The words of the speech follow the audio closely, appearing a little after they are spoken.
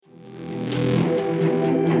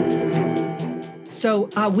So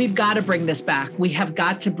we've got to bring this back. We have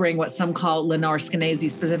got to bring what some call, Lenore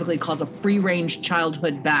Skenazy specifically calls a free-range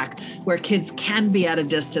childhood back, where kids can be at a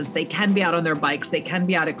distance. They can be out on their bikes. They can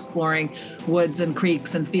be out exploring woods and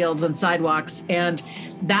creeks and fields and sidewalks. And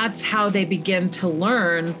that's how they begin to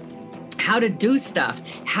learn how to do stuff,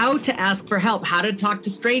 how to ask for help, how to talk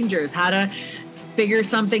to strangers, how to figure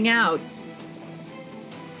something out.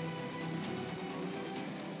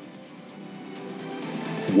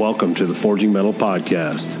 Welcome to the Forging Metal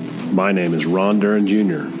Podcast. My name is Ron Duran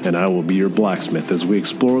Jr., and I will be your blacksmith as we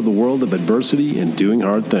explore the world of adversity and doing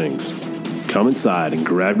hard things. Come inside and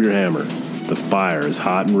grab your hammer. The fire is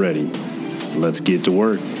hot and ready. Let's get to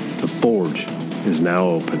work. The forge is now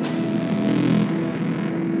open.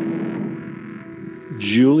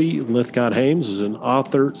 Julie Lythcott-Haims is an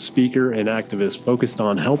author, speaker, and activist focused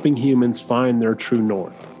on helping humans find their true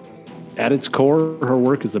north. At its core, her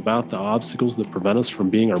work is about the obstacles that prevent us from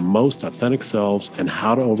being our most authentic selves and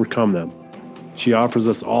how to overcome them. She offers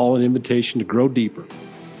us all an invitation to grow deeper,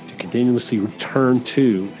 to continuously return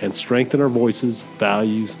to and strengthen our voices,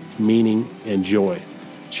 values, meaning, and joy.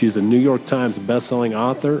 She's a New York Times bestselling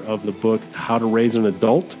author of the book How to Raise an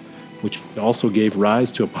Adult, which also gave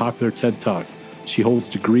rise to a popular TED Talk. She holds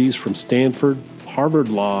degrees from Stanford, Harvard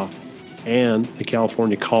Law, and the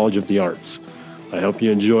California College of the Arts. I hope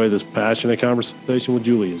you enjoy this passionate conversation with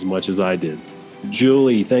Julie as much as I did.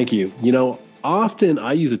 Julie, thank you. You know, often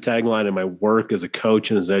I use a tagline in my work as a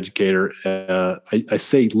coach and as an educator. I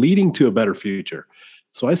say leading to a better future.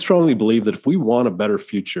 So I strongly believe that if we want a better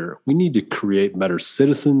future, we need to create better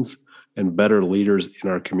citizens and better leaders in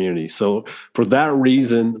our community. So for that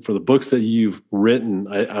reason, for the books that you've written,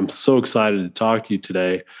 I'm so excited to talk to you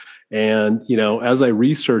today. And, you know, as I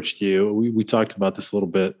researched you, we talked about this a little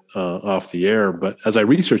bit off the air, but as I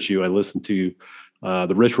researched you, I listened to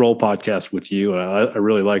the Rich Roll podcast with you. And I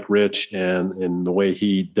really like Rich and the way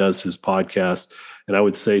he does his podcast. And I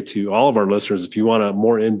would say to all of our listeners, if you want a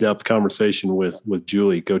more in-depth conversation with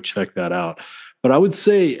Julie, go check that out. But I would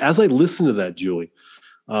say, as I listened to that, Julie,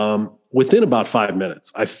 within about 5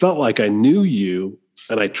 minutes, I felt like I knew you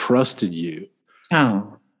and I trusted you.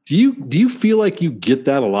 Oh. Do you feel like you get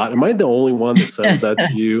that a lot? Am I the only one that says that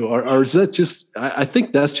to you? Or is that just, I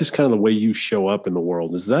think that's just kind of the way you show up in the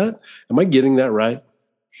world. Am I getting that right?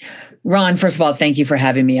 Ron, first of all, thank you for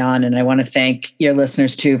having me on. And I want to thank your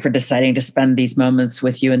listeners too for deciding to spend these moments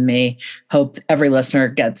with you and me. Hope every listener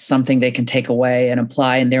gets something they can take away and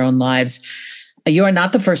apply in their own lives. You are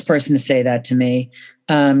not the first person to say that to me.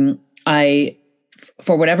 For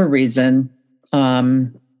whatever reason,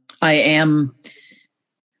 I am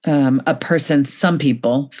a person some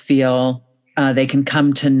people feel they can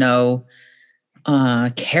come to know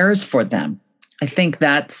cares for them. I think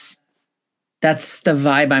that's the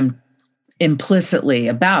vibe I'm implicitly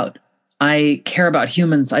about. I care about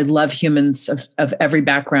humans. I love humans of every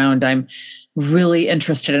background. I'm really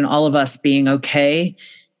interested in all of us being okay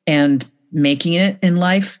and making it in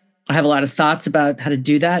life. I have a lot of thoughts about how to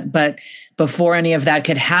do that. But before any of that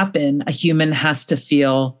could happen, a human has to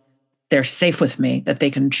feel they're safe with me, that they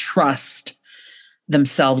can trust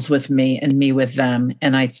themselves with me and me with them.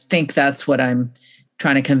 And I think that's what I'm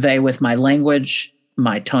trying to convey with my language,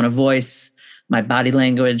 my tone of voice, my body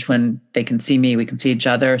language. When they can see me, we can see each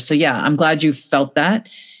other. So yeah, I'm glad you felt that.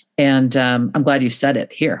 And I'm glad you said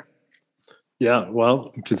it here. Yeah,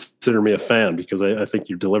 well, consider me a fan because I think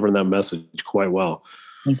you're delivering that message quite well.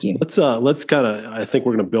 Thank you. Let's kind of, I think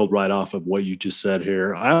we're going to build right off of what you just said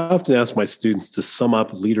here. I often ask my students to sum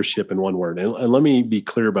up leadership in one word. And let me be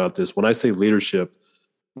clear about this. When I say leadership,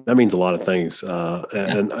 that means a lot of things.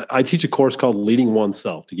 And I teach a course called Leading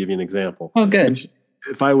Oneself, to give you an example. Oh, good.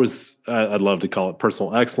 If I was, I'd love to call it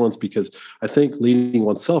personal excellence because I think leading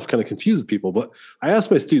oneself kind of confuses people. But I ask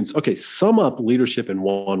my students, okay, sum up leadership in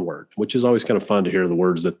one word, which is always kind of fun to hear the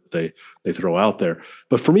words that they throw out there.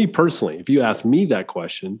 But for me personally, if you ask me that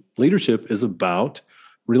question, leadership is about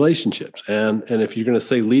relationships. And if you're going to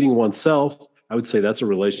say leading oneself, I would say that's a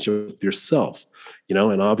relationship with yourself. You know,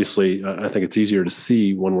 and obviously I think it's easier to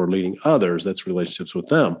see when we're leading others, that's relationships with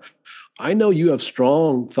them. I know you have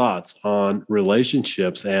strong thoughts on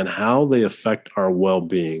relationships and how they affect our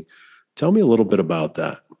well-being. Tell me a little bit about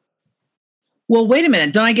that. Well, wait a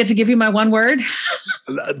minute. Don't I get to give you my one word?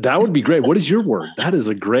 That would be great. What is your word? That is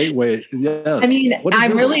a great way. Yes. I mean,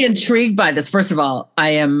 I'm really intrigued by this. First of all, I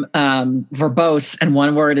am verbose, and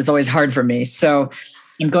one word is always hard for me. So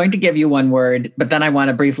I'm going to give you one word, but then I want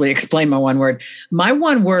to briefly explain my one word. My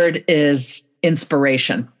one word is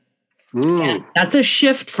inspiration. And that's a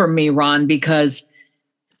shift for me, Ron, because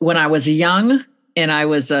when I was young and I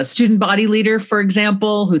was a student body leader, for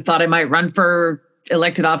example, who thought I might run for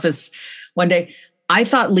elected office one day, I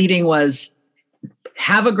thought leading was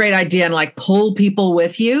have a great idea and like pull people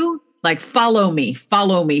with you, like follow me,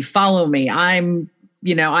 follow me, follow me.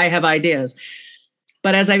 I have ideas.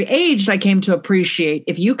 But as I've aged, I came to appreciate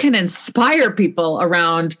if you can inspire people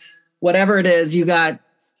around whatever it is you got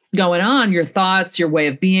going on, your thoughts, your way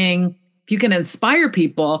of being, if you can inspire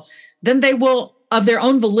people, then they will, of their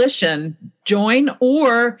own volition, join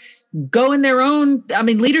or go in their own. I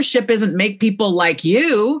mean, leadership isn't make people like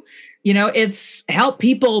you. It's help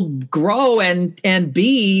people grow and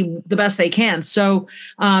be the best they can. So,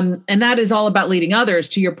 and that is all about leading others.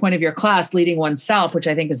 To your point of your class, leading oneself, which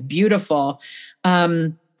I think is beautiful.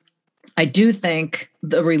 I do think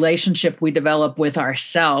the relationship we develop with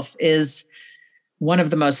ourself is one of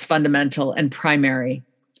the most fundamental and primary.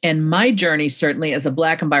 And my journey, certainly as a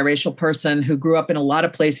Black and biracial person who grew up in a lot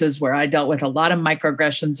of places where I dealt with a lot of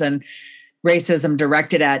microaggressions and racism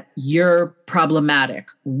directed at you're problematic.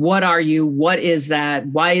 What are you? What is that?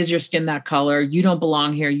 Why is your skin that color? You don't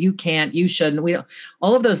belong here. You can't, you shouldn't.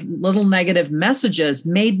 All of those little negative messages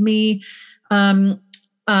made me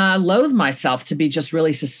loathe myself, to be just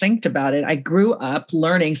really succinct about it. I grew up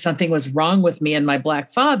learning something was wrong with me and my Black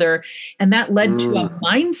father. And that led to a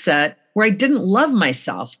mindset where I didn't love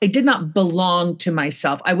myself. I did not belong to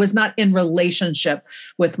myself. I was not in relationship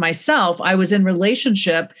with myself. I was in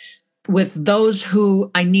relationship with those who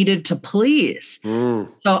I needed to please.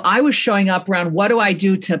 So I was showing up around what do I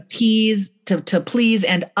do to please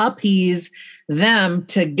and appease them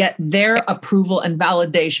to get their approval and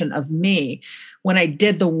validation of me. When I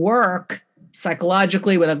did the work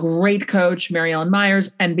psychologically with a great coach, Mary Ellen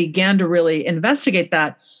Myers, and began to really investigate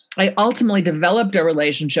that, I ultimately developed a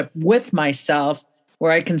relationship with myself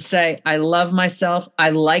where I can say, I love myself. I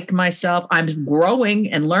like myself. I'm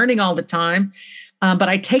growing and learning all the time. But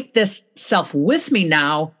I take this self with me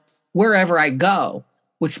now wherever I go,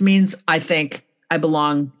 which means I think I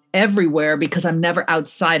belong everywhere because I'm never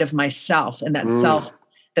outside of myself. And that self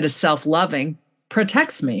that is self-loving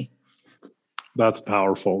protects me. That's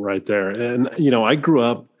powerful right there. And, I grew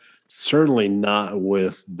up certainly not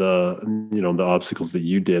with the obstacles that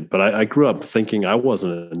you did, but I grew up thinking I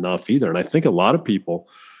wasn't enough either. And I think a lot of people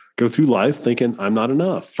go through life thinking I'm not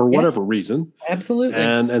enough for whatever reason. Absolutely.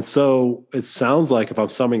 And so it sounds like, if I'm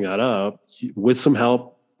summing that up, with some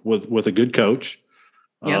help with a good coach,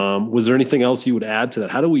 was there anything else you would add to that?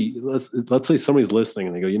 How do we, let's say somebody's listening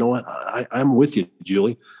and they go, you know what, I'm with you,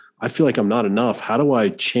 Julie. I feel like I'm not enough. How do I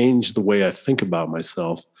change the way I think about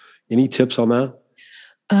myself? Any tips on that?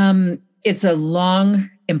 It's a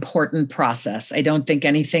long, important process. I don't think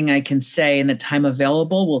anything I can say in the time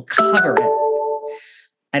available will cover it.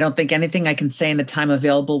 I don't think anything I can say in the time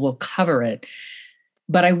available will cover it.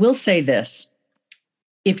 But I will say this.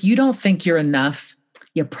 If you don't think you're enough,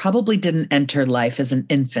 you probably didn't enter life as an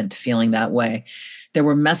infant feeling that way. There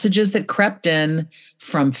were messages that crept in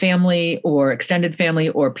from family or extended family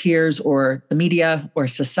or peers or the media or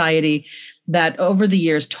society that over the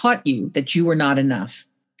years taught you that you were not enough,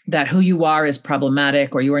 that who you are is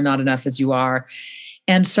problematic or you are not enough as you are.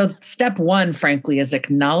 And so step one, frankly, is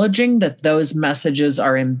acknowledging that those messages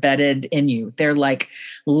are embedded in you. They're like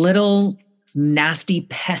little nasty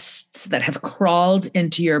pests that have crawled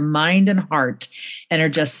into your mind and heart and are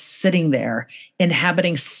just sitting there,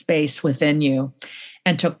 inhabiting space within you.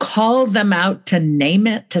 And to call them out, to name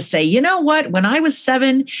it, to say, you know what, when I was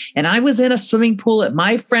 7 and I was in a swimming pool at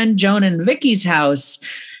my friend Joan and Vicky's house,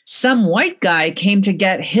 some white guy came to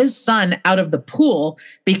get his son out of the pool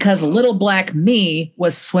because little Black me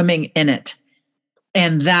was swimming in it.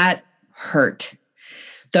 And that hurt.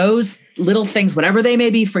 Those little things, whatever they may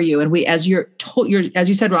be for you. And as you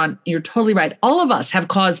said, Ron, you're totally right. All of us have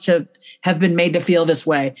cause to have been made to feel this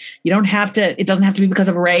way. You don't have to, it doesn't have to be because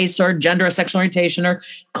of race or gender or sexual orientation or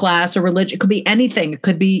class or religion. It could be anything. It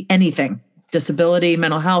could be anything, disability,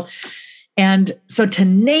 mental health. And so to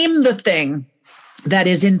name the thing that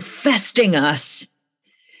is infesting us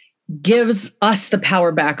gives us the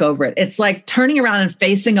power back over it. It's like turning around and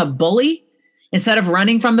facing a bully. Instead of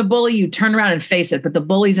running from the bully, you turn around and face it, but the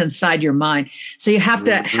bully's inside your mind. So you have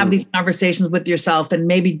to have these conversations with yourself and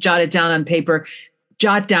maybe jot it down on paper,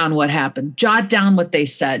 jot down what happened, jot down what they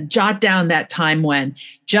said, jot down that time when,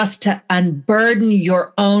 just to unburden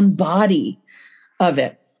your own body of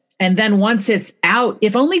it. And then once it's out,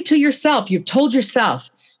 if only to yourself, you've told yourself,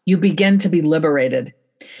 you begin to be liberated.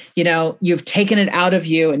 You've taken it out of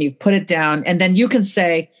you and you've put it down. And then you can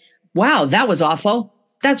say, wow, that was awful.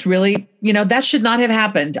 That's really, that should not have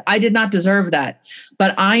happened. I did not deserve that,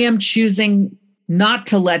 but I am choosing not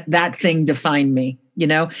to let that thing define me.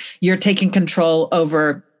 You're taking control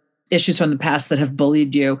over issues from the past that have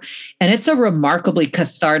bullied you. And it's a remarkably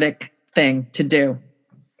cathartic thing to do.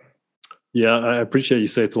 Yeah, I appreciate you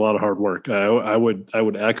say it's a lot of hard work. I would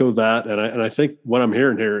echo that, and I think what I'm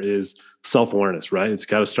hearing here is self-awareness, right? It's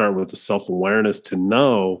got to start with the self-awareness to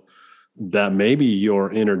know that maybe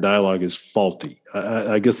your inner dialogue is faulty.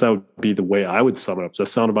 I guess that would be the way I would sum it up. Does that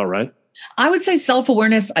sound about right? I would say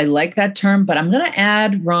self-awareness. I like that term, but I'm going to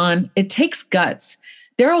add, Ron, it takes guts.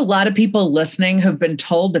 There are a lot of people listening who've been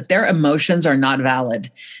told that their emotions are not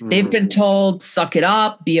valid. They've been told, suck it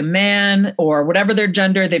up, be a man, or whatever their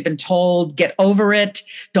gender. They've been told, get over it,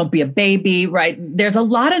 don't be a baby, right? There's a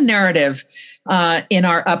lot of narrative in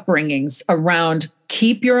our upbringings around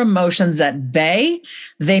keep your emotions at bay.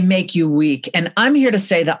 They make you weak. And I'm here to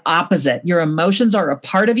say the opposite. Your emotions are a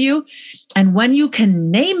part of you. And when you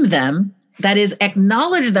can name them, that is,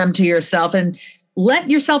 acknowledge them to yourself and let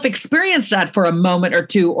yourself experience that for a moment or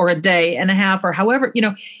two or a day and a half or however,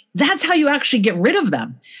 that's how you actually get rid of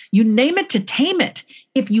them. You name it to tame it.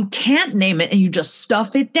 If you can't name it and you just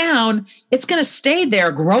stuff it down, it's going to stay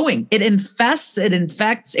there growing. It infests, it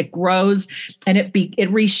infects, it grows, and it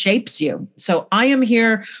reshapes you. So I am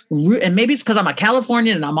here, and maybe it's because I'm a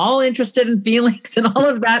Californian and I'm all interested in feelings and all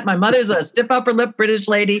of that. My mother's a stiff upper lip British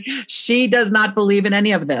lady. She does not believe in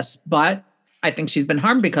any of this, but I think she's been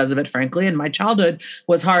harmed because of it, frankly. And my childhood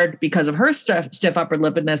was hard because of her stiff upper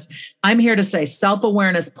lipness. I'm here to say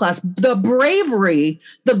self-awareness plus the bravery,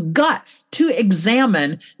 the guts to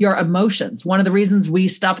examine your emotions. One of the reasons we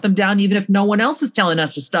stuff them down, even if no one else is telling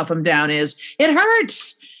us to stuff them down, is it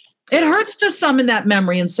hurts. It hurts to summon that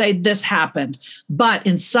memory and say this happened. But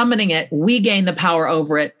in summoning it, we gain the power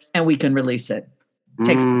over it and we can release it.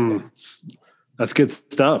 That's good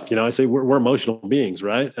stuff. I say we're emotional beings,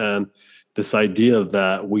 right? And this idea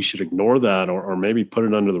that we should ignore that or maybe put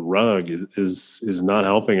it under the rug is not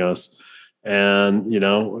helping us. And,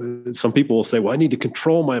 some people will say, well, I need to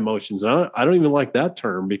control my emotions. And I don't even like that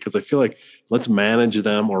term because I feel like let's manage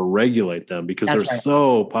them or regulate them because they're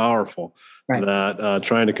so powerful that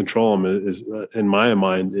trying to control them is in my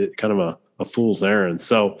mind, kind of a fool's errand.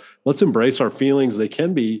 So let's embrace our feelings. They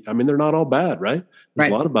can be, they're not all bad, right? There's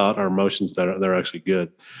a lot about our emotions that are actually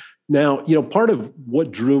good. Now, part of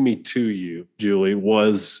what drew me to you, Julie,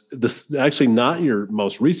 was this actually not your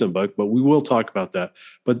most recent book, but we will talk about that.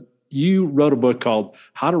 But you wrote a book called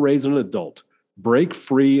How to Raise an Adult, Break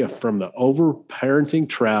Free from the Over-Parenting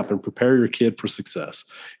Trap and Prepare Your Kid for Success.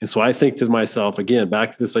 And so I think to myself, again,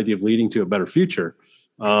 back to this idea of leading to a better future.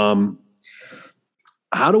 How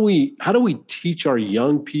do we teach our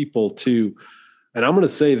young people to, and I'm going to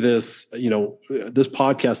say this, this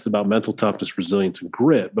podcast is about mental toughness, resilience, and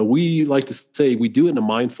grit, but we like to say we do it in a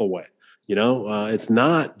mindful way. It's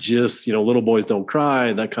not just, little boys don't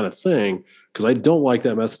cry, that kind of thing, because I don't like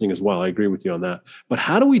that messaging as well. I agree with you on that. But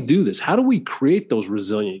how do we do this? How do we create those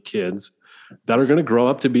resilient kids that are going to grow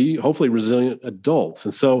up to be hopefully resilient adults?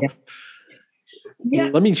 And so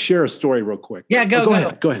let me share a story real quick. Yeah, go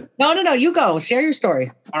ahead. Go ahead. No, you go. Share your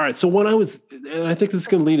story. All right. So when I was, and I think this is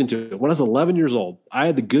going to lead into it, when I was 11 years old, I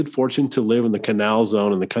had the good fortune to live in the Canal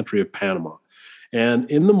Zone in the country of Panama.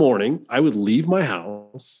 And in the morning, I would leave my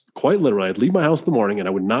house, quite literally, I'd leave my house in the morning and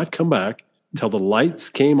I would not come back until the lights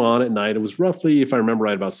came on at night. It was roughly, if I remember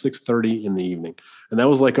right, about 6:30 in the evening. And that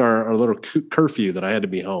was like our little curfew that I had to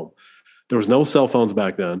be home. There was no cell phones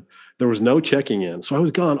back then. There was no checking in. So I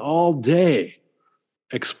was gone all day,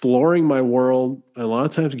 exploring my world, and a lot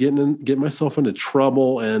of times getting myself into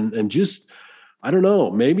trouble and just, I don't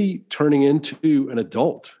know, maybe turning into an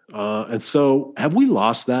adult. And so have we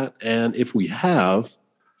lost that? And if we have,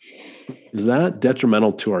 is that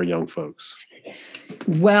detrimental to our young folks?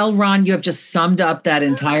 Well, Ron, you have just summed up that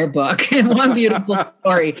entire book in one beautiful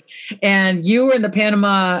story. And you were in the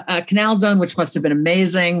Panama Canal Zone, which must have been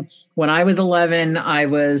amazing. When I was 11, I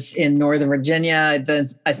was in Northern Virginia. Then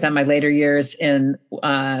I spent my later years in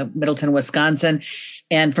Middleton, Wisconsin.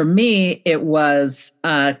 And for me, it was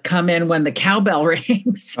come in when the cowbell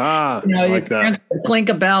rings. I like that. Clink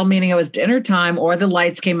a bell, meaning it was dinner time, or the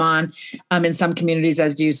lights came on. In some communities,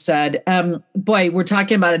 as you said, boy, we're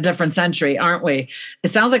talking about a different century, aren't we? It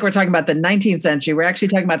sounds like we're talking about the 19th century. We're actually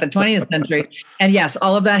talking about the 20th century. And yes,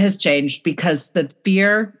 all of that has changed because the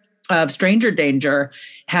fear of stranger danger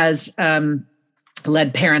has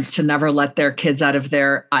led parents to never let their kids out of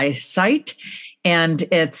their eyesight. And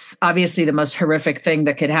it's obviously the most horrific thing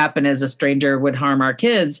that could happen is a stranger would harm our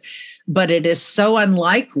kids, but it is so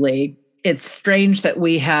unlikely. It's strange that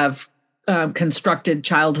we have constructed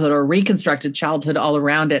childhood or reconstructed childhood all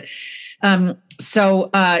around it.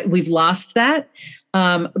 So we've lost that.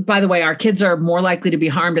 By the way, our kids are more likely to be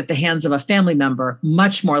harmed at the hands of a family member,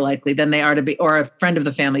 much more likely than they are to be, or a friend of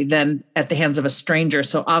the family than at the hands of a stranger.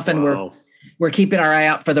 So often we're keeping our eye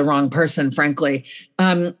out for the wrong person, frankly.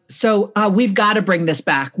 So we've got to bring this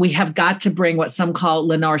back. We have got to bring what some call,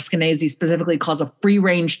 Lenore Skenazy specifically calls a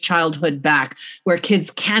free-range childhood back, where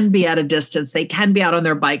kids can be at a distance. They can be out on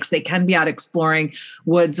their bikes. They can be out exploring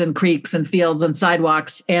woods and creeks and fields and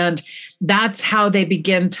sidewalks. And that's how they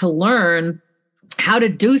begin to learn how to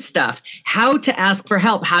do stuff, how to ask for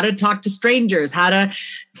help, how to talk to strangers, how to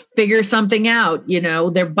figure something out. You know,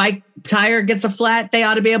 their bike tire gets a flat, they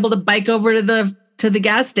ought to be able to bike over to the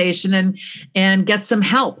gas station and get some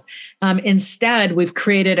help. Instead, we've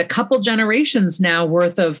created a couple generations now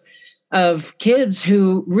worth of kids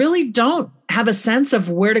who really don't have a sense of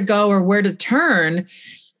where to go or where to turn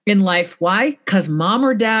in life. Why? Because mom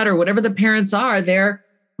or dad or whatever the parents are, they're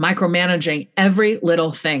micromanaging every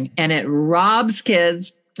little thing. And it robs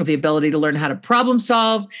kids of the ability to learn how to problem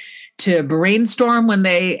solve, to brainstorm when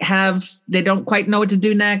they don't quite know what to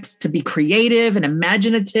do next, to be creative and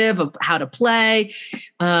imaginative of how to play.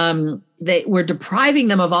 We're depriving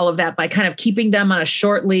them of all of that by kind of keeping them on a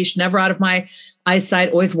short leash, never out of my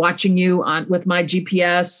eyesight, always watching you with my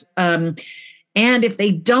GPS. And if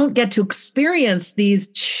they don't get to experience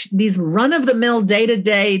these run-of-the-mill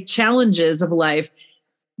day-to-day challenges of life,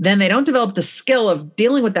 then they don't develop the skill of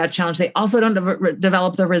dealing with that challenge. They also don't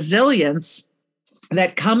develop the resilience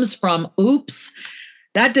that comes from, oops,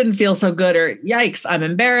 that didn't feel so good, or yikes, I'm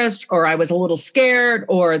embarrassed, or I was a little scared,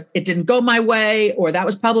 or it didn't go my way, or that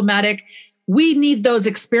was problematic. We need those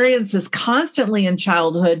experiences constantly in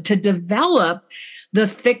childhood to develop the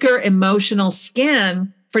thicker emotional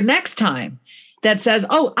skin for next time that says,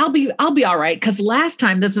 oh, I'll be all right, because last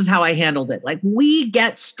time this is how I handled it. Like, we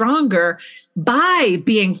get stronger by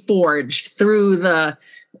being forged through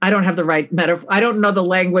I don't have the right metaphor. I don't know the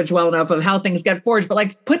language well enough of how things get forged, but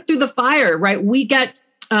like put through the fire, right? We get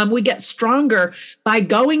stronger by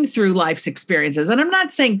going through life's experiences. And I'm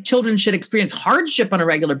not saying children should experience hardship on a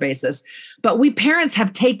regular basis, but we parents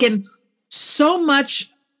have taken so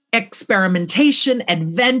much experimentation,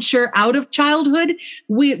 adventure out of childhood.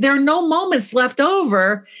 There are no moments left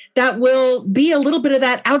over that will be a little bit of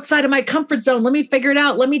that outside of my comfort zone. Let me figure it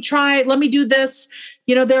out. Let me try. Let me do this.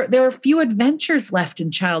 You know, there are few adventures left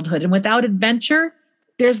in childhood, and without adventure,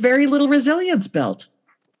 there's very little resilience built.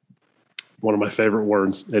 One of my favorite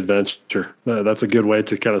words, adventure. That's a good way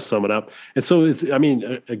to kind of sum it up. And so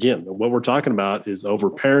again, what we're talking about is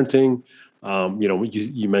over-parenting.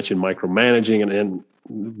 You mentioned micromanaging, and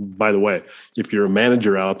by the way, if you're a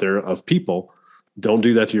manager out there of people, don't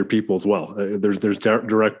do that to your people as well. There's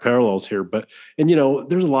direct parallels here,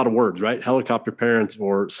 there's a lot of words, right? Helicopter parents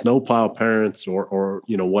or snowplow parents or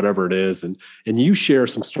whatever it is. And you share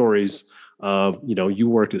some stories of, you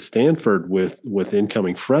worked at Stanford with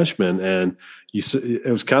incoming freshmen, and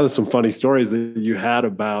it was kind of some funny stories that you had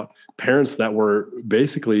about parents that were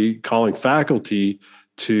basically calling faculty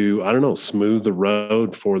to, I don't know, smooth the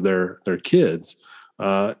road for their kids.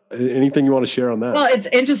 Anything you want to share on that? Well, it's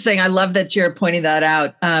interesting. I love that you're pointing that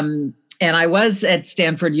out. And I was at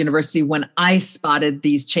Stanford University when I spotted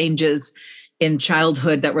these changes in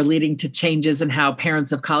childhood that were leading to changes in how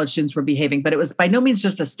parents of college students were behaving. But it was by no means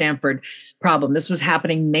just a Stanford problem. This was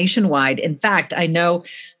happening nationwide. In fact, I know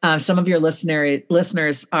some of your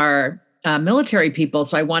listeners are military people.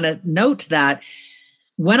 So I want to note that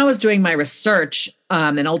when I was doing my research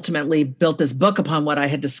and ultimately built this book upon what I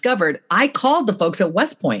had discovered, I called the folks at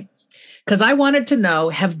West Point because I wanted to know,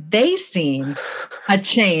 have they seen a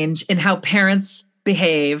change in how parents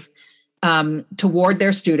behave toward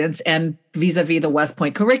their students and vis-a-vis the West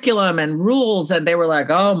Point curriculum and rules? And they were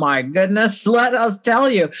like, oh my goodness, let us tell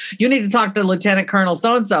you, you need to talk to Lieutenant Colonel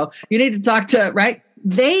so-and-so. You need to talk to, right?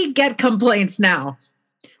 They get complaints now.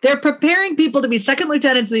 They're preparing people to be second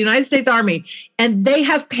lieutenants of the United States Army, and they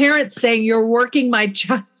have parents saying, you're working my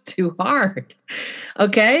child too hard.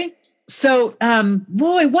 Okay. So,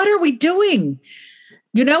 boy, what are we doing?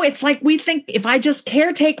 It's like we think if I just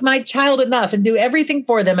caretake my child enough and do everything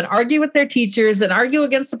for them and argue with their teachers and argue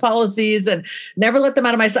against the policies and never let them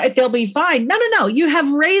out of my sight, they'll be fine. No. You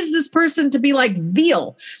have raised this person to be like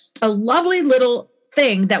veal, a lovely little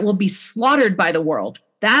thing that will be slaughtered by the world.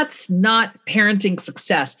 That's not parenting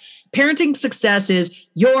success. Parenting success is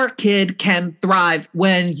your kid can thrive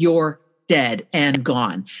when you're dead and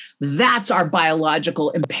gone. That's our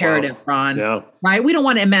biological imperative, Ron. Yeah. Right? We don't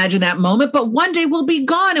want to imagine that moment, but one day we'll be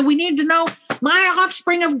gone, and we need to know my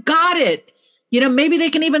offspring have got it. Maybe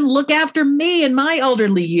they can even look after me in my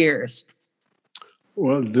elderly years.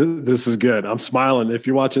 Well, this is good. I'm smiling. If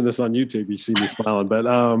you're watching this on YouTube, you see me smiling,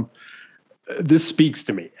 but this speaks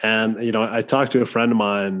to me. And, I talked to a friend of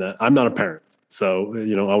mine that I'm not a parent. So,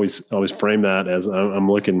 always frame that as I'm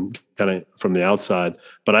looking kind of from the outside.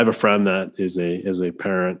 But I have a friend that is a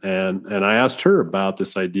parent, and I asked her about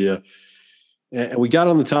this idea. And we got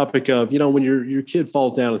on the topic of, when your kid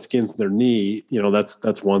falls down and skins their knee,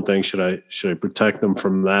 that's one thing. Should I protect them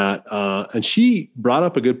from that? And she brought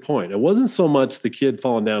up a good point. It wasn't so much the kid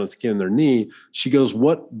falling down and skinning their knee. She goes,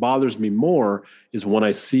 what bothers me more is when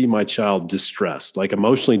I see my child distressed, like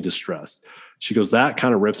emotionally distressed. She goes, that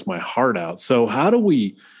kind of rips my heart out. So how do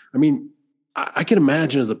we, I can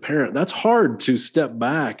imagine as a parent, that's hard to step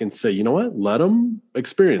back and say, you know what, let them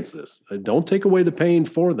experience this. Don't take away the pain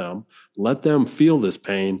for them. Let them feel this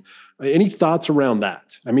pain. Any thoughts around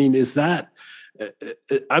that? Is that,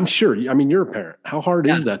 I'm sure, you're a parent. How hard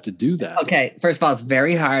is that to do that? Okay. First of all, it's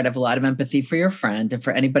very hard. I have a lot of empathy for your friend and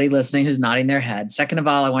for anybody listening who's nodding their head. Second of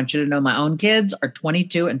all, I want you to know my own kids are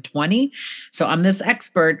 22 and 20. So I'm this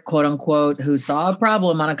expert, quote unquote, who saw a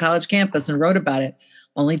problem on a college campus and wrote about it,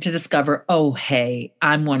 only to discover, oh, hey,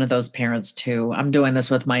 I'm one of those parents too. I'm doing this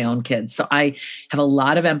with my own kids. So I have a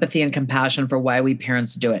lot of empathy and compassion for why we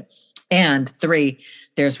parents do it. And 3,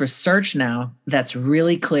 there's research now that's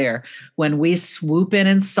really clear. When we swoop in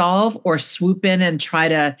and solve or swoop in and try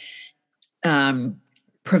to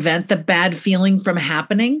prevent the bad feeling from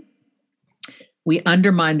happening, we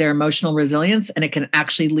undermine their emotional resilience, and it can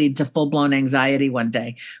actually lead to full-blown anxiety one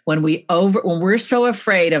day. When we're so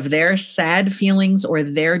afraid of their sad feelings or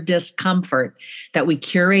their discomfort that we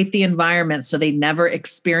curate the environment so they never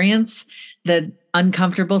experience the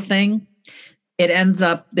uncomfortable thing, it ends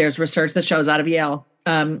up, there's research that shows out of Yale,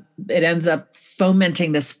 it ends up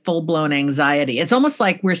fomenting this full-blown anxiety. It's almost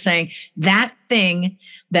like we're saying that thing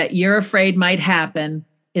that you're afraid might happen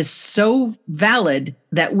is so valid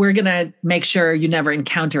that we're going to make sure you never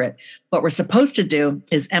encounter it. What we're supposed to do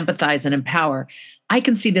is empathize and empower. I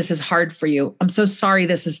can see this is hard for you. I'm so sorry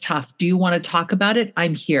this is tough. Do you want to talk about it?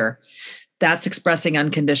 I'm here. That's expressing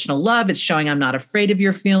unconditional love. It's showing I'm not afraid of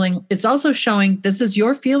your feeling. It's also showing this is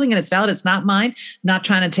your feeling and it's valid. It's not mine. I'm not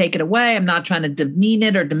trying to take it away. I'm not trying to demean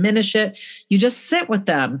it or diminish it. You just sit with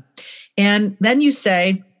them. And then you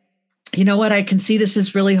say, you know what? I can see this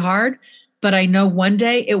is really hard, but I know one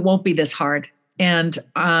day it won't be this hard. And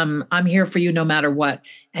I'm here for you no matter what.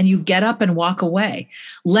 And you get up and walk away.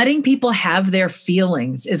 Letting people have their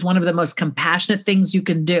feelings is one of the most compassionate things you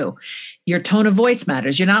can do. Your tone of voice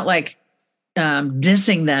matters. You're not like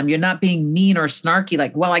dissing them. You're not being mean or snarky,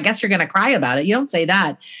 like, well, I guess you're going to cry about it. You don't say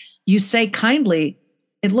that. You say kindly,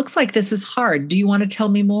 it looks like this is hard. Do you want to tell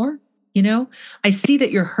me more? I see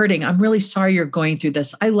that you're hurting. I'm really sorry you're going through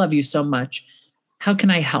this. I love you so much. How can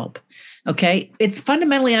I help? Okay. It's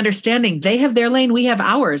fundamentally understanding they have their lane. We have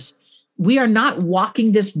ours. We are not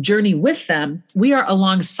walking this journey with them. We are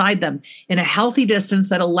alongside them in a healthy distance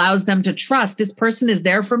that allows them to trust this person is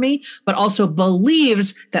there for me, but also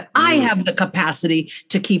believes that I have the capacity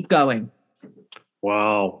to keep going.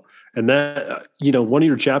 Wow. And that, one of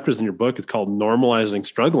your chapters in your book is called Normalizing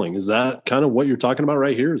Struggling. Is that kind of what you're talking about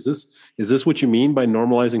right here? Is this what you mean by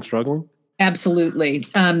normalizing struggling? Absolutely.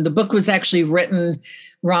 The book was actually written,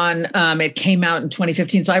 Ron, it came out in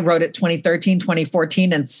 2015. So I wrote it 2013,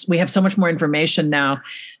 2014, and we have so much more information now.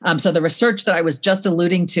 So the research that I was just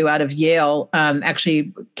alluding to out of Yale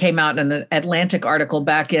actually came out in an Atlantic article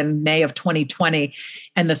back in May of 2020.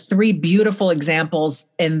 And the 3 beautiful examples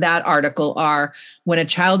in that article are when a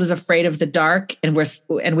child is afraid of the dark and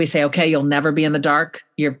we say, okay, you'll never be in the dark.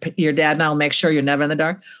 Your dad and I will make sure you're never in the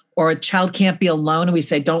dark. Or a child can't be alone. And we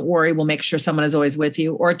say, don't worry, we'll make sure someone is always with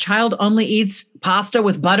you. Or a child only eats pasta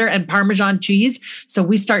with butter and Parmesan cheese. So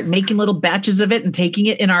we start making little batches of it and taking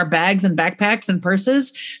it in our bags and backpacks and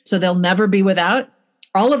purses. So they'll never be without.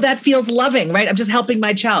 All of that feels loving, right? I'm just helping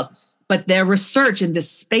my child. But their research in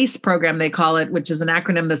this SPACE program, they call it, which is an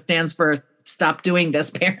acronym that stands for Stop Doing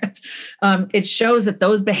This, Parents. It shows that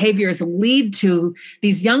those behaviors lead to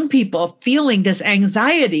these young people feeling this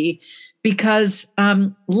anxiety because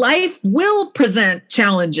life will present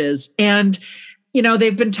challenges. And,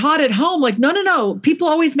 they've been taught at home, like, no, people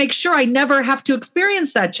always make sure I never have to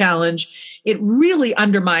experience that challenge. It really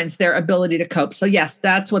undermines their ability to cope. So yes,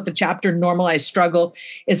 that's what the chapter Normalized Struggle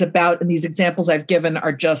is about. And these examples I've given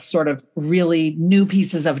are just sort of really new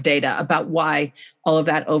pieces of data about why all of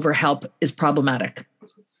that overhelp is problematic.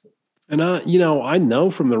 And, I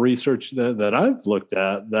know from the research that I've looked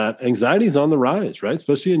at that anxiety is on the rise, right?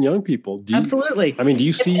 Especially in young people. Absolutely. Do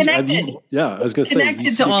you see? I was going to say,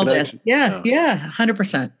 connected to all this. Yeah,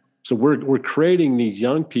 100%. So we're creating these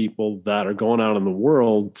young people that are going out in the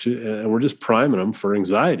world and we're just priming them for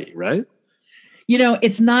anxiety, right?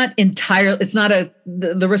 It's not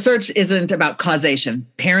the research isn't about causation.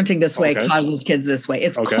 Parenting this way causes kids this way.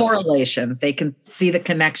 It's correlation. They can see the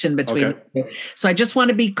connection between the two. So I just want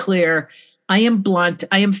to be clear. I am blunt.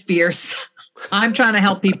 I am fierce. I'm trying to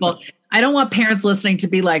help people. I don't want parents listening to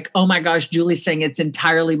be like, oh my gosh, Julie's saying it's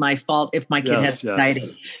entirely my fault if my kid has anxiety.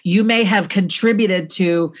 Yes. You may have contributed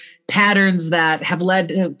to patterns that have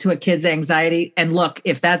led to a kid's anxiety. And look,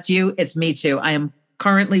 if that's you, it's me too. I am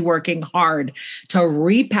currently working hard to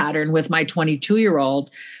repattern with my 22-year-old.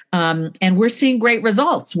 And we're seeing great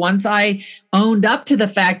results. Once I owned up to the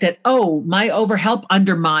fact that, my overhelp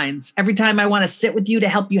undermines. Every time I want to sit with you to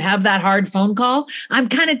help you have that hard phone call, I'm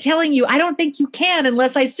kind of telling you, I don't think you can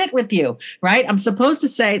unless I sit with you, right? I'm supposed to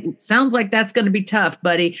say, sounds like that's going to be tough,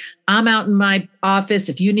 buddy. I'm out in my office.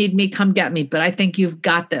 If you need me, come get me. But I think you've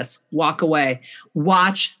got this. Walk away.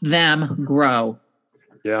 Watch them grow.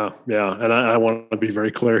 Yeah. And I want to be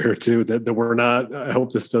very clear here too, that we're not, I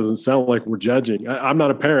hope this doesn't sound like we're judging. I'm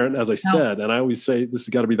not a parent, as I said, and I always say, this has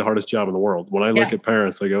got to be the hardest job in the world. When I look at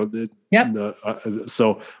parents, I go,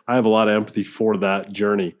 so I have a lot of empathy for that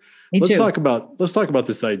journey. Let's talk about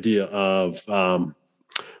this idea of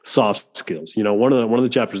soft skills. One of the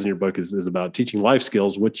chapters in your book is about teaching life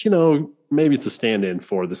skills, which, maybe it's a stand-in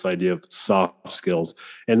for this idea of soft skills.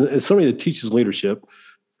 And as somebody that teaches leadership,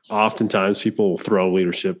 oftentimes people will throw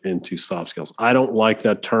leadership into soft skills. I don't like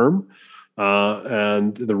that term.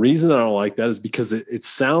 And the reason I don't like that is because it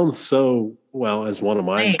sounds so, well, as one of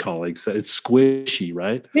my colleagues said, it's squishy,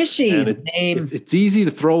 right? Squishy. And it's easy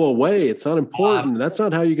to throw away. It's not important. That's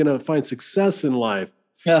not how you're going to find success in life.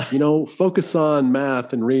 Focus on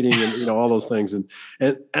math and reading and, all those things. And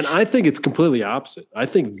I think it's completely opposite. I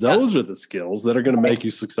think those are the skills that are going to make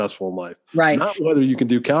you successful in life. Right. Not whether you can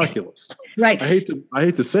do calculus. Right. I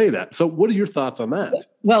hate to say that. So what are your thoughts on that?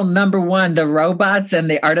 Well, number one, the robots and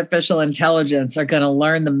the artificial intelligence are going to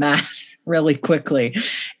learn the math really quickly.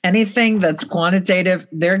 Anything that's quantitative,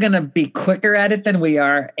 they're going to be quicker at it than we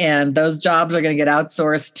are. And those jobs are going to get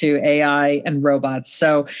outsourced to AI and robots.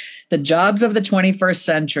 So the jobs of the 21st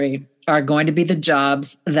century are going to be the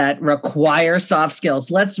jobs that require soft skills.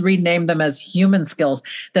 Let's rename them as human skills,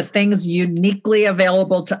 the things uniquely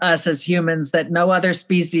available to us as humans that no other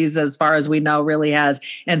species, as far as we know, really has.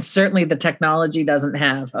 And certainly the technology doesn't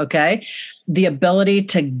have, okay? The ability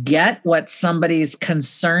to get what somebody's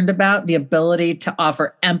concerned about, the ability to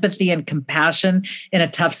offer empathy and compassion in a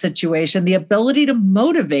tough situation, the ability to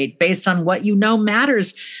motivate based on what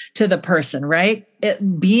matters to the person, right?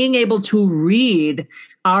 Being able to read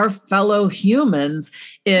our fellow humans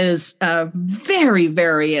is a very,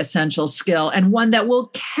 very essential skill, and one that will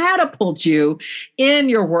catapult you in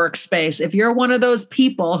your workspace. If you're one of those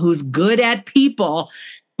people who's good at people,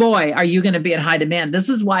 boy, are you going to be in high demand. This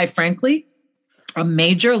is why, frankly, a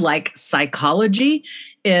major like psychology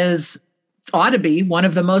ought to be one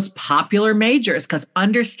of the most popular majors, because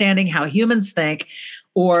understanding how humans think,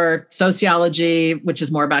 or sociology, which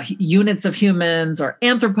is more about units of humans, or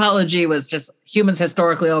anthropology was just humans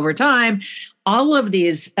historically over time. All of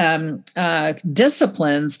these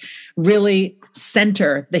disciplines really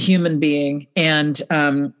center the human being and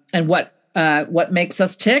what makes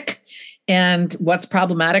us tick and what's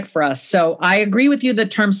problematic for us. So I agree with you. The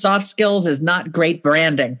term soft skills is not great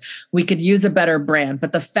branding. We could use a better brand,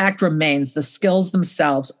 but the fact remains the skills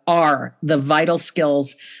themselves are the vital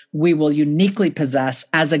skills we will uniquely possess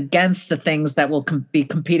as against the things that will be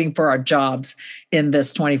competing for our jobs in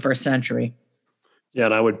this 21st century. Yeah,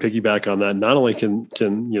 and I would piggyback on that. Not only can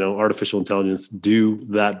artificial intelligence do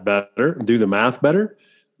that better, do the math better,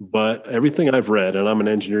 but everything I've read, and I'm an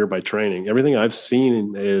engineer by training, everything I've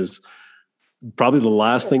seen is probably the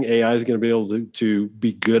last thing AI is going to be able to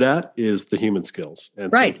be good at is the human skills.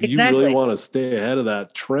 And right, so if you really want to stay ahead of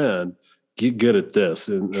that trend, get good at this.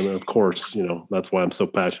 And of course, that's why I'm so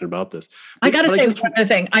passionate about this. I got to say one other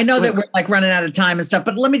thing. I know that we're like running out of time and stuff,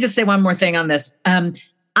 but let me just say one more thing on this.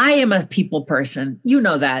 I am a people person. You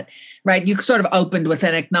know that, right? You sort of opened with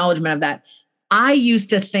an acknowledgement of that. I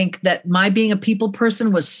used to think that my being a people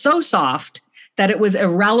person was so soft that it was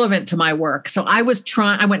irrelevant to my work. So I went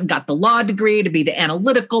and got the law degree to be the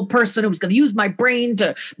analytical person who was going to use my brain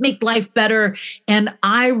to make life better. And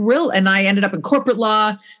I ended up in corporate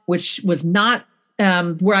law, which was not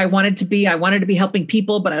where I wanted to be. I wanted to be helping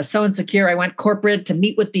people, but I was so insecure. I went corporate to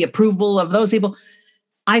meet with the approval of those people.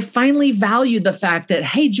 I finally valued the fact that,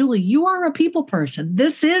 hey, Julie, you are a people person.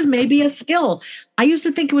 This is maybe a skill. I used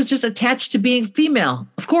to think it was just attached to being female.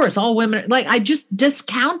 Of course, all women, I just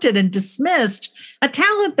discounted and dismissed a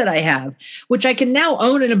talent that I have, which I can now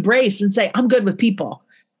own and embrace and say, I'm good with people.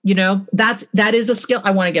 that is a skill.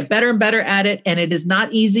 I want to get better and better at it. And it is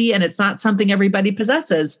not easy, and it's not something everybody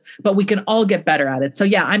possesses, but we can all get better at it. So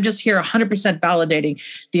yeah, I'm just here 100% validating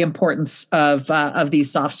the importance of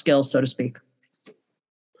these soft skills, so to speak.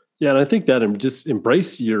 Yeah. And I think that just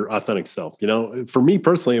embrace your authentic self. For me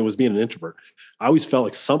personally, it was being an introvert. I always felt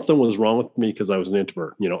like something was wrong with me because I was an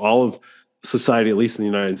introvert. All of society, at least in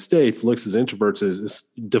the United States, looks as introverts as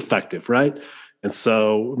defective, right? And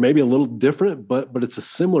so maybe a little different, but it's a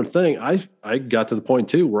similar thing. I got to the point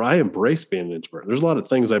too where I embrace being an introvert. There's a lot of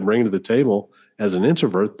things I bring to the table as an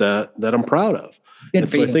introvert that I'm proud of. Good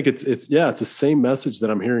and for so you. I think it's the same message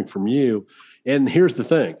that I'm hearing from you. And here's the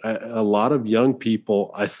thing: a lot of young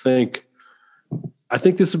people, I think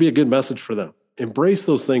this would be a good message for them. Embrace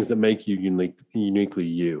those things that make you uniquely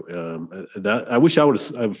you. That I wish I would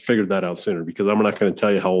have figured that out sooner, because I'm not going to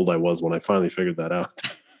tell you how old I was when I finally figured that out.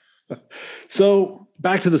 So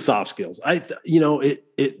back to the soft skills.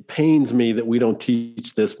 It pains me that we don't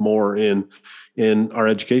teach this more in our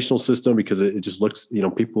educational system, because it just looks,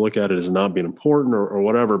 people look at it as not being important or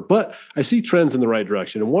whatever. But I see trends in the right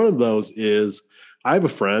direction. And one of those is, I have a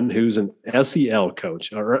friend who's an SEL coach,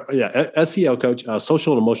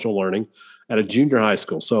 social and emotional learning at a junior high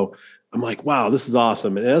school. So I'm like, wow, this is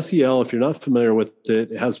awesome. And SEL, if you're not familiar with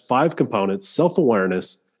it, it has 5 components: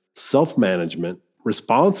 self-awareness, self-management,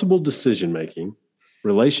 responsible decision-making,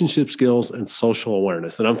 relationship skills, and social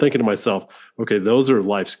awareness. And I'm thinking to myself, okay, those are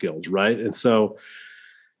life skills, right? And so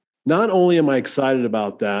not only am I excited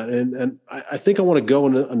about that, and I think I want to go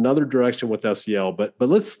in another direction with SEL, but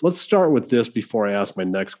let's start with this before I ask my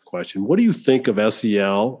next question. What do you think of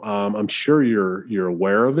SEL? I'm sure you're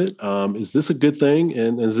aware of it. Is this a good thing?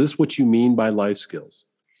 And is this what you mean by life skills?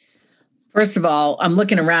 First of all, I'm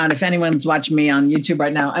looking around. If anyone's watching me on YouTube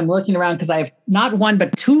right now, I'm looking around because I have not one,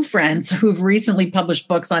 but 2 friends who've recently published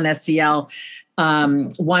books on SEL,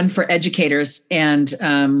 one for educators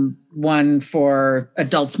and one for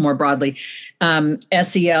adults more broadly.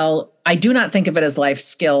 SEL, I do not think of it as life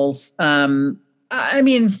skills. In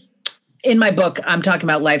my book, I'm talking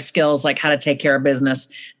about life skills, like how to take care of business,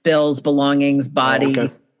 bills, belongings, body,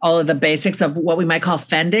 all of the basics of what we might call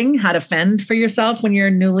fending, how to fend for yourself when you're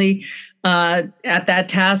newly at that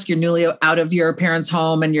task, you're newly out of your parents'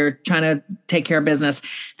 home and you're trying to take care of business.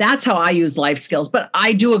 That's how I use life skills. But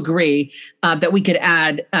I do agree that we could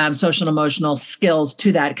add social and emotional skills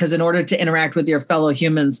to that, because in order to interact with your fellow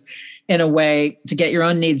humans in a way to get your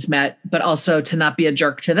own needs met, but also to not be a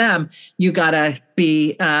jerk to them, you got to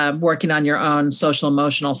be working on your own social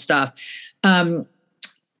emotional stuff.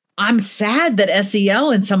 I'm sad that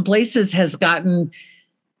SEL in some places has gotten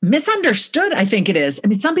misunderstood. I think it is.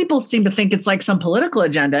 Some people seem to think it's like some political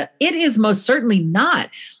agenda. It is most certainly not.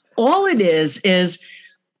 All it is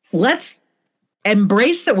let's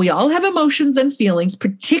embrace that we all have emotions and feelings,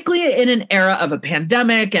 particularly in an era of a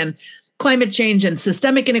pandemic and climate change and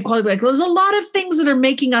systemic inequality. Like, there's a lot of things that are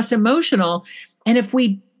making us emotional. And if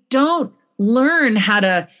we don't learn how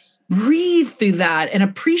to breathe through that and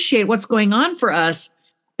appreciate what's going on for us,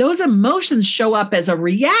 those emotions show up as a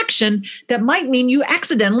reaction that might mean you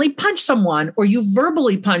accidentally punch someone or you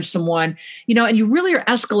verbally punch someone, and you really are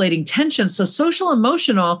escalating tension. So social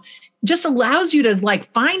emotional just allows you to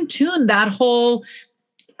fine tune that whole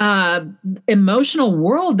emotional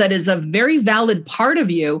world that is a very valid part of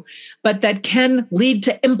you, but that can lead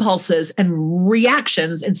to impulses and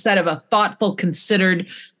reactions instead of a thoughtful, considered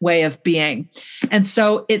way of being. And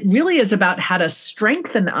so it really is about how to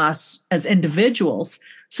strengthen us as individuals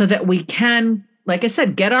so that we can, like I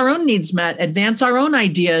said, get our own needs met, advance our own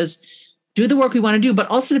ideas, do the work we want to do, but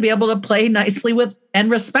also to be able to play nicely with and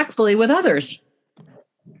respectfully with others.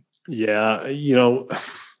 Yeah.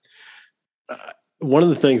 One of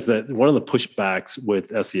the pushbacks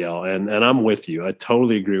with SEL, and I'm with you, I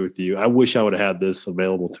totally agree with you. I wish I would have had this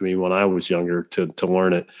available to me when I was younger to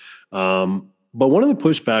learn it. But one of the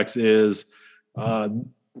pushbacks is,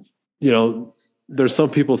 there's some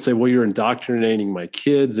people say, well, you're indoctrinating my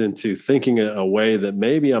kids into thinking a way that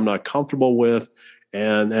maybe I'm not comfortable with.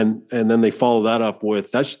 And then they follow that up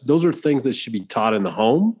with those are things that should be taught in the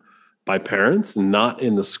home by parents and not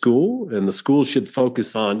in the school. And the school should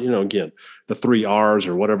focus on, again, the 3 R's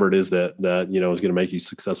or whatever it is that is going to make you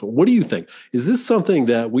successful. What do you think? Is this something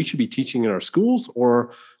that we should be teaching in our schools,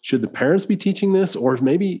 or should the parents be teaching this, or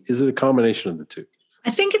maybe is it a combination of the two? I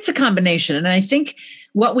think it's a combination. And I think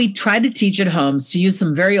what we try to teach at homes, to use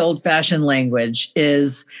some very old-fashioned language,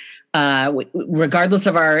 is regardless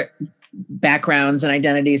of our backgrounds and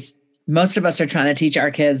identities, most of us are trying to teach our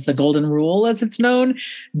kids the golden rule, as it's known: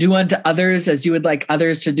 do unto others as you would like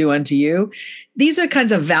others to do unto you. These are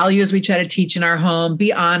kinds of values we try to teach in our home.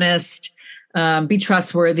 Be honest, be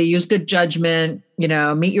trustworthy, use good judgment,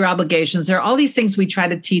 meet your obligations. There are all these things we try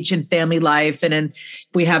to teach in family life. And if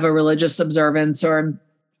we have a religious observance or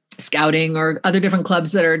scouting or other different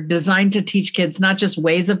clubs that are designed to teach kids not just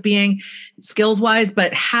ways of being skills wise,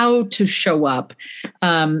 but how to show up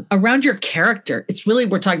around your character. It's really,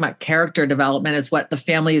 we're talking about character development is what the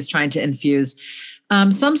family is trying to infuse.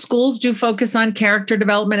 Some schools do focus on character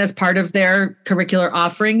development as part of their curricular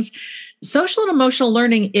offerings. Social and emotional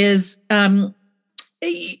learning is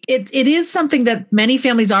it is something that many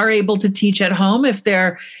families are able to teach at home if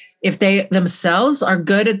they themselves are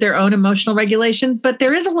good at their own emotional regulation. But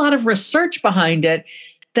there is a lot of research behind it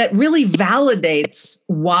that really validates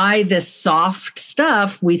why this soft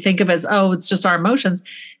stuff we think of as, oh, it's just our emotions,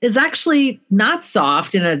 is actually not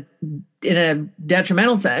soft in a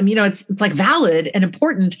detrimental sense. I mean, it's like valid and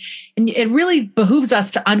important. And it really behooves us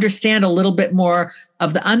to understand a little bit more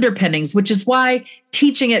of the underpinnings, which is why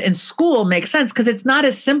teaching it in school makes sense, because it's not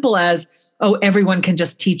as simple as, oh, everyone can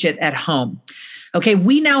just teach it at home. Okay,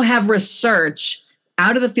 we now have research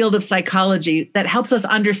out of the field of psychology that helps us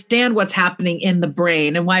understand what's happening in the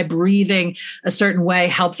brain and why breathing a certain way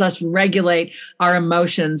helps us regulate our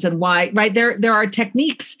emotions, and why, right, there are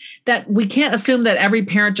techniques that we can't assume that every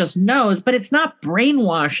parent just knows, but it's not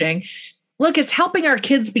brainwashing. Look, it's helping our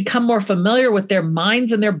kids become more familiar with their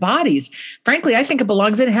minds and their bodies. Frankly, I think it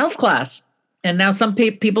belongs in health class. And now some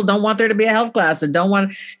people don't want there to be a health class and don't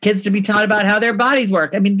want kids to be taught about how their bodies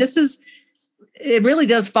work. I mean, it really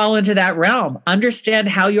does fall into that realm. Understand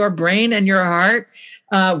how your brain and your heart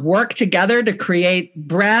work together to create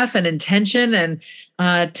breath and intention, and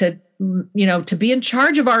to be in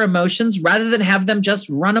charge of our emotions rather than have them just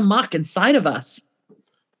run amok inside of us.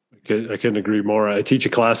 I couldn't agree more. I teach a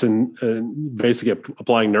class in basically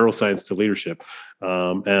applying neuroscience to leadership.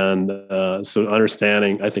 So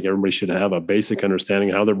understanding, I think everybody should have a basic understanding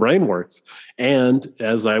of how their brain works. And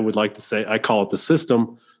as I would like to say, I call it the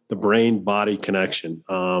system, the brain-body connection.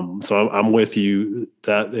 So I'm with you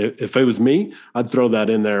that if it was me, I'd throw that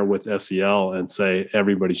in there with SEL and say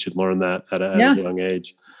everybody should learn that at a young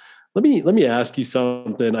age. Let me ask you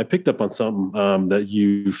something. I picked up on something that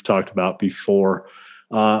you've talked about before.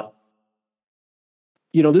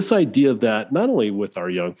 This idea that not only with our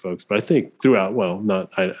young folks, but I think throughout,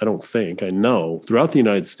 I know throughout the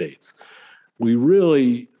United States, we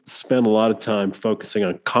really spend a lot of time focusing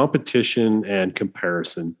on competition and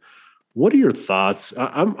comparison. What are your thoughts?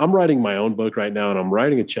 I'm writing my own book right now, and I'm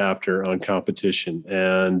writing a chapter on competition.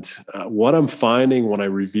 And what I'm finding when I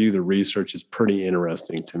review the research is pretty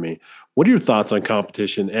interesting to me. What are your thoughts on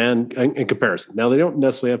competition and comparison? Now, they don't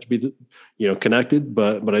necessarily have to be, connected,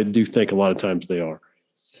 but I do think a lot of times they are.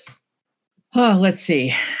 Oh, let's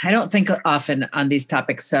see. I don't think often on these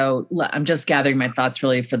topics, so I'm just gathering my thoughts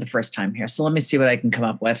really for the first time here. So let me see what I can come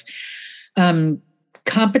up with.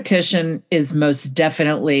 Competition is most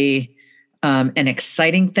definitely an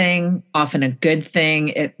exciting thing, often a good thing.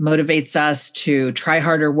 It motivates us to try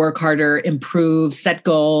harder, work harder, improve, set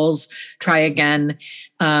goals, try again.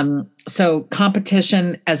 So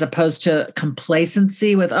competition as opposed to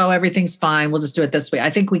complacency with, oh, everything's fine, we'll just do it this way. I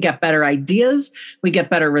think we get better ideas, we get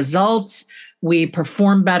better results, we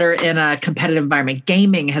perform better in a competitive environment.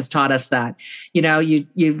 Gaming has taught us that.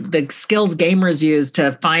 The skills gamers use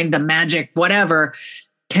to find the magic, whatever,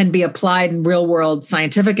 can be applied in real world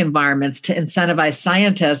scientific environments to incentivize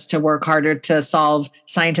scientists to work harder to solve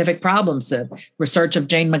scientific problems. The research of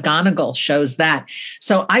Jane McGonigal shows that.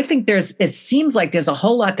 So I think it seems like there's a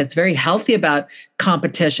whole lot that's very healthy about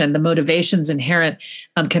competition. The motivations inherent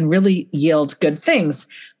can really yield good things.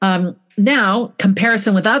 Now,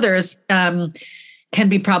 comparison with others can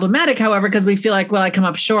be problematic, however, because we feel like, well, I come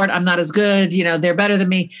up short, I'm not as good, they're better than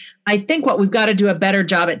me. I think what we've got to do a better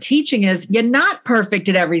job at teaching is you're not perfect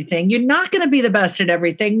at everything. You're not going to be the best at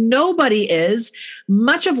everything. Nobody is.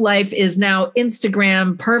 Much of life is now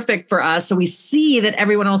Instagram perfect for us. So we see that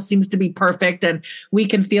everyone else seems to be perfect and we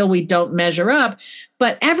can feel we don't measure up.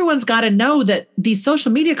 But everyone's got to know that these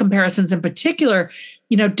social media comparisons in particular,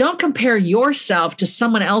 don't compare yourself to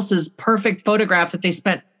someone else's perfect photograph that they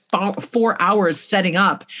spent 4 hours setting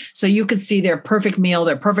up so you could see their perfect meal,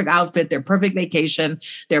 their perfect outfit, their perfect vacation,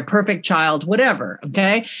 their perfect child, whatever.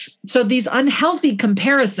 Okay. So these unhealthy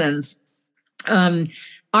comparisons are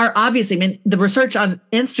obviously, the research on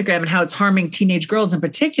Instagram and how it's harming teenage girls in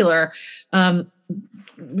particular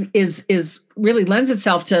is really lends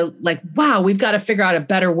itself to like, wow, we've got to figure out a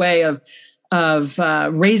better way of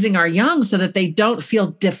raising our young so that they don't feel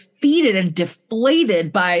defeated and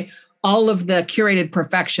deflated by all of the curated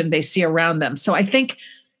perfection they see around them. So I think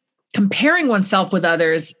comparing oneself with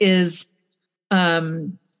others is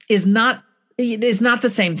not it is not the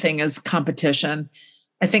same thing as competition.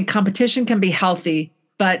 I think competition can be healthy,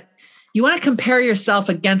 but you want to compare yourself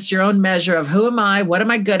against your own measure of who am I? What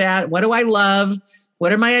am I good at? What do I love?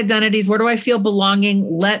 What are my identities? Where do I feel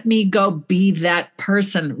belonging? Let me go be that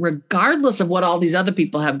person, regardless of what all these other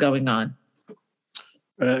people have going on.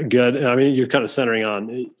 Good. I mean, you're kind of centering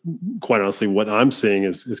on, quite honestly, what I'm seeing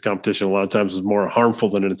is competition a lot of times is more harmful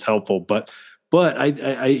than it's helpful. But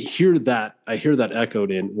I hear that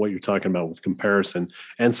echoed in what you're talking about with comparison.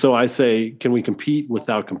 And so I say, can we compete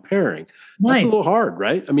without comparing? Nice. That's a little hard,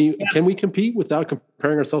 right? I mean, Can we compete without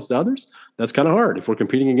comparing ourselves to others? That's kind of hard. If we're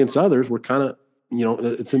competing against others, we're kind of,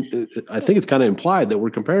 I think it's kind of implied that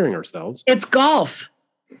we're comparing ourselves. It's golf.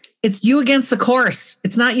 It's you against the course.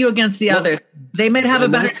 It's not you against the other. They might have a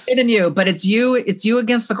better fit than you, but it's you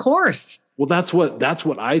against the course. Well, that's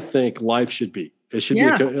what I think life should be. It should be,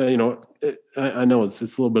 I know it's a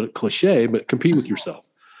little bit of cliche, but compete with yourself.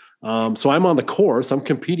 So I'm on the course, I'm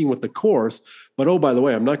competing with the course, but oh, by the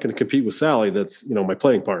way, I'm not going to compete with Sally. That's, my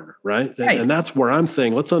playing partner. Right. And that's where I'm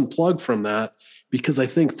saying, let's unplug from that, because I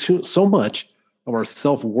think so much of our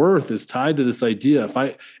self-worth is tied to this idea.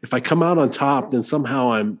 If I come out on top, then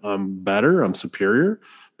somehow I'm better, I'm superior.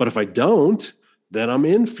 But if I don't, then I'm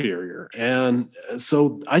inferior. And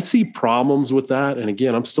so I see problems with that. And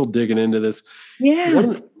again, I'm still digging into this. Yeah.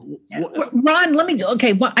 Ron,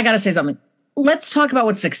 I got to say something. Let's talk about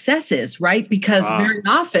what success is, right? Because very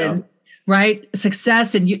often, right,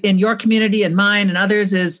 success in your community and mine and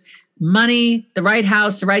others is money, the right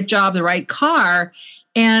house, the right job, the right car.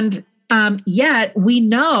 And yet we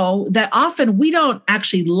know that often we don't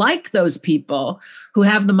actually like those people who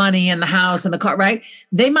have the money and the house and the car, right?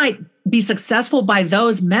 They might be successful by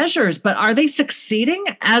those measures, but are they succeeding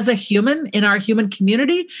as a human in our human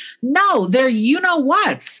community? No, they're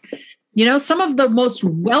you-know-whats. Some of the most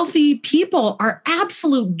wealthy people are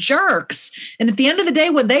absolute jerks. And at the end of the day,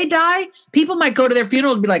 when they die, people might go to their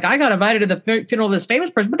funeral and be like, I got invited to the funeral of this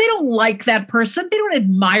famous person, but they don't like that person. They don't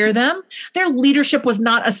admire them. Their leadership was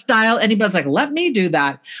not a style. Anybody's like, let me do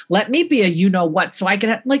that. Let me be a you-know-what so I can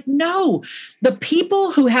have, no. The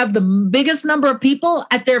people who have the biggest number of people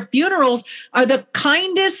at their funerals are the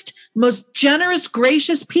kindest, most generous,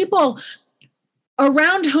 gracious people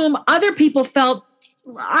around whom other people felt,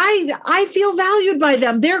 I feel valued by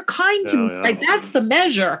them. They're kind to me, right? That's the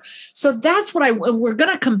measure. So that's what we're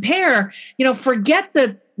going to compare, forget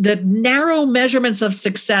the narrow measurements of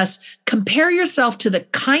success. Compare yourself to the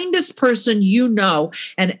kindest person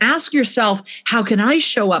and ask yourself, how can I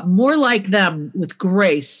show up more like them with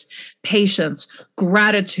grace, patience,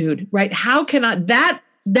 gratitude, right? How can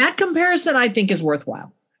that comparison, I think, is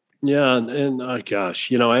worthwhile. Yeah. And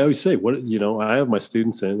gosh, I always say I have my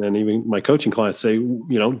students and even my coaching clients say,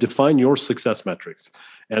 define your success metrics.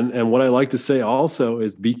 And what I like to say also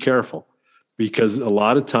is be careful, because a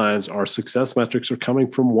lot of times our success metrics are coming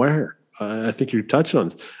from where? I think you're touching on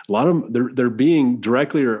this. A lot of them, they're being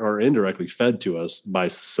directly or indirectly fed to us by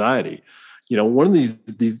society. One of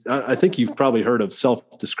these, I think you've probably heard of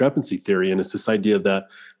self-discrepancy theory. And it's this idea that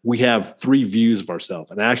we have three views of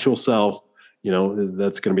ourselves: an actual self,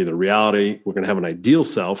 that's going to be the reality. We're going to have an ideal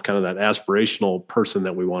self, kind of that aspirational person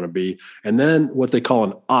that we want to be. And then what they call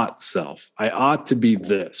an ought self. I ought to be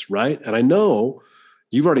this, right? And I know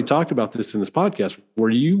you've already talked about this in this podcast,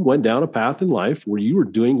 where you went down a path in life where you were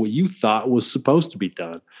doing what you thought was supposed to be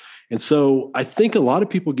done. And so I think a lot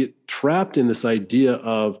of people get trapped in this idea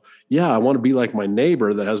of, I want to be like my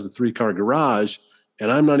neighbor that has the 3-car garage,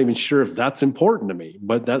 and I'm not even sure if that's important to me,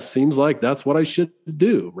 but that seems like that's what I should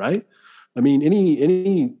do, right? I mean,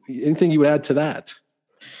 anything you add to that?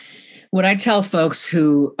 What I tell folks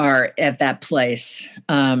who are at that place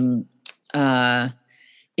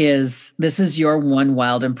is, this is your one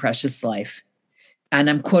wild and precious life. And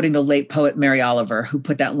I'm quoting the late poet Mary Oliver, who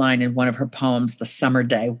put that line in one of her poems, The Summer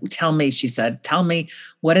Day. She said, tell me,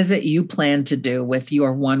 what is it you plan to do with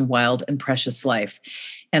your one wild and precious life?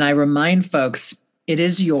 And I remind folks, it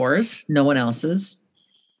is yours, no one else's.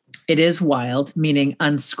 It is wild, meaning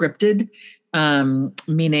unscripted,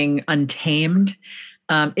 meaning untamed.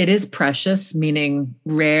 It is precious, meaning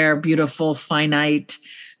rare, beautiful, finite.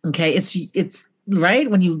 Okay, it's right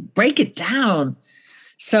when you break it down.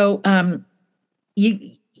 So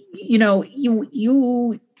you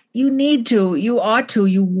need to, you ought to,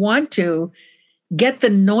 you want to get the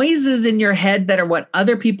noises in your head that are what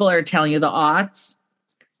other people are telling you, the oughts,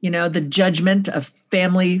 the judgment of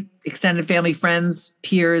family, extended family, friends,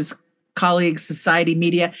 peers, colleagues, society,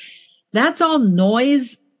 media. That's all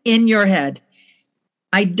noise in your head.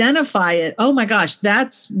 Identify it. Oh my gosh,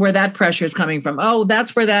 that's where that pressure is coming from. Oh,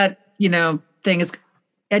 that's where that, thing is.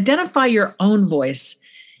 Identify your own voice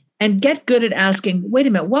and get good at asking, wait a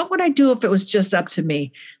minute, what would I do if it was just up to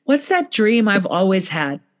me? What's that dream I've always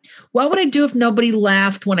had? What would I do if nobody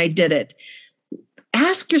laughed when I did it?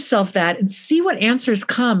 Ask yourself that and see what answers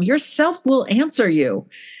come. Yourself will answer you.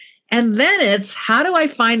 And then it's, how do I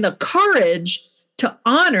find the courage to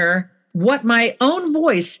honor what my own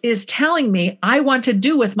voice is telling me I want to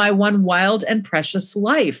do with my one wild and precious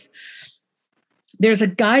life? There's a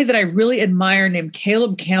guy that I really admire named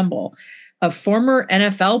Caleb Campbell, a former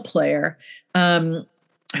NFL player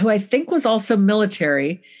who I think was also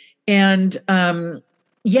military. And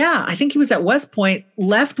I think he was at West Point,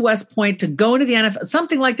 left West Point to go into the NFL,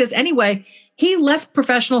 something like this. Anyway, he left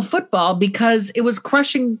professional football because it was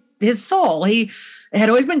crushing his soul. He had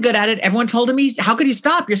always been good at it. Everyone told him, how could you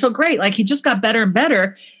stop? You're so great. Like, he just got better and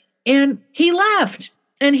better. And he left.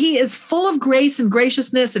 And he is full of grace and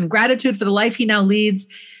graciousness and gratitude for the life he now leads,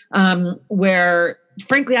 where,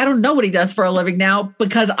 frankly, I don't know what he does for a living now,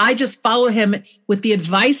 because I just follow him with the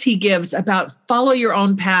advice he gives about follow your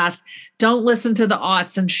own path. Don't listen to the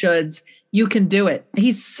oughts and shoulds. You can do it.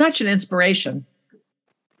 He's such an inspiration.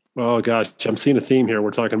 Oh gosh, I'm seeing a theme here.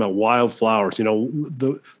 We're talking about wildflowers,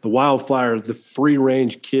 the wildflowers, the free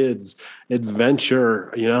range kids,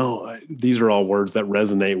 adventure, these are all words that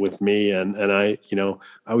resonate with me. And I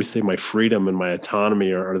always say my freedom and my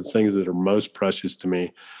autonomy are the things that are most precious to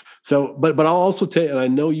me. So, but I'll also tell you, and I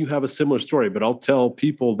know you have a similar story, but I'll tell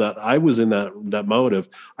people that I was in that mode of,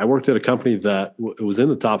 I worked at a company that was in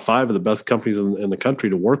the top 5 of the best companies in the country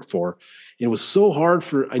to work for. It was so hard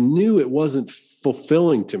I knew it wasn't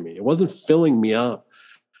fulfilling to me. It wasn't filling me up,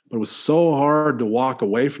 but it was so hard to walk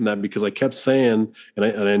away from that, because I kept saying, and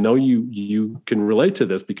I know you can relate to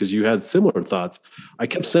this because you had similar thoughts. I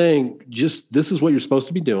kept saying, just, this is what you're supposed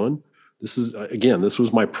to be doing. This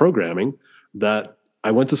was my programming, that I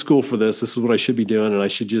went to school for this. This is what I should be doing. And I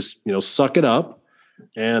should just, suck it up.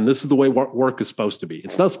 And this is the way work is supposed to be.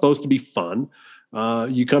 It's not supposed to be fun.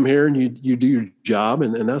 You come here and you do your job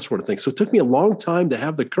and that sort of thing. So it took me a long time to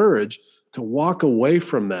have the courage to walk away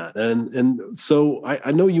from that. And so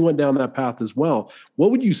I know you went down that path as well. What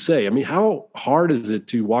would you say? I mean, how hard is it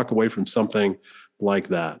to walk away from something like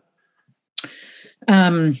that?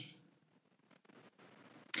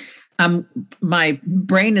 My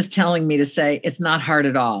brain is telling me to say it's not hard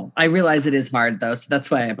at all. I realize it is hard though, so that's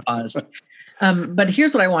why I paused. But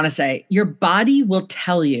here's what I want to say. Your body will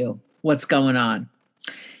tell you what's going on.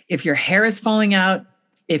 If your hair is falling out,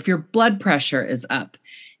 if your blood pressure is up,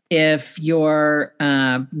 if your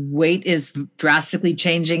weight is drastically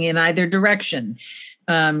changing in either direction,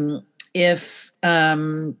 if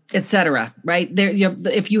et cetera, right?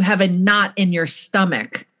 If you have a knot in your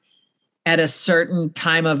stomach at a certain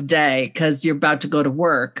time of day because you're about to go to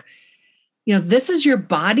work, this is your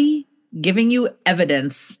body giving you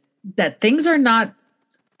evidence that things are not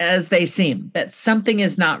as they seem, that something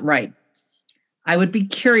is not right. I would be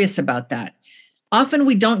curious about that. Often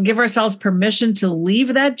we don't give ourselves permission to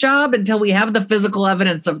leave that job until we have the physical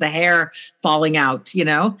evidence of the hair falling out.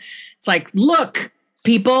 It's like, look,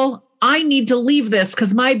 people, I need to leave this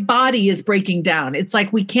because my body is breaking down. It's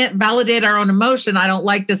like, we can't validate our own emotion. I don't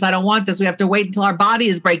like this. I don't want this. We have to wait until our body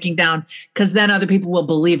is breaking down, because then other people will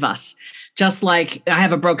believe us. Just like, I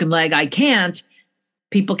have a broken leg, I can't.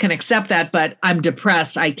 People can accept that, but I'm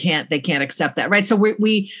depressed, I can't. They can't accept that, right? So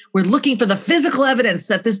we're looking for the physical evidence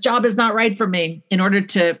that this job is not right for me in order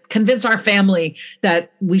to convince our family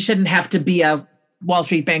that we shouldn't have to be a Wall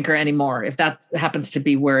Street banker anymore, if that happens to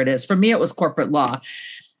be where it is. For me, it was corporate law.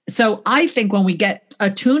 So I think when we get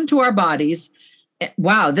attuned to our bodies,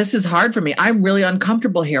 wow, this is hard for me. I'm really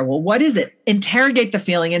uncomfortable here. Well, what is it? Interrogate the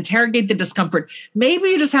feeling, interrogate the discomfort. Maybe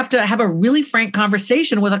you just have to have a really frank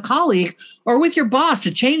conversation with a colleague or with your boss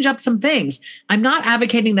to change up some things. I'm not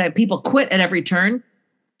advocating that people quit at every turn,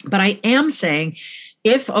 but I am saying,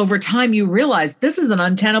 if over time you realize this is an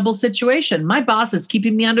untenable situation, my boss is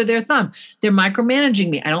keeping me under their thumb, they're micromanaging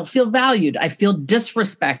me, I don't feel valued, I feel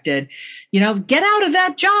disrespected, get out of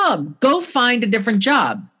that job, go find a different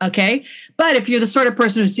job. Okay. But if you're the sort of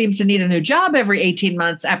person who seems to need a new job every 18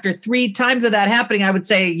 months, after 3 times of that happening, I would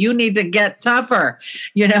say you need to get tougher,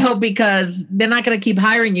 because they're not going to keep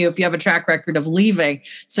hiring you if you have a track record of leaving.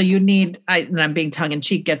 So you need, and I'm being tongue in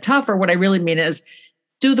cheek, get tougher. What I really mean is,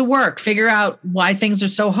 do the work, figure out why things are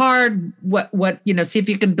so hard, see if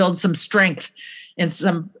you can build some strength and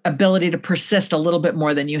some ability to persist a little bit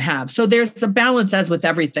more than you have. So there's a balance, as with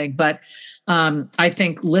everything. But I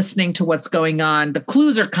think listening to what's going on, the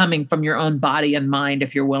clues are coming from your own body and mind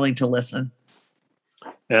if you're willing to listen.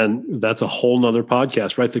 And that's a whole nother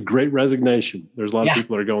podcast, right? The Great Resignation. There's a lot of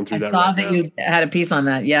people that are going through that right now. I saw that you had a piece on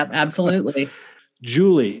that. Yeah, absolutely.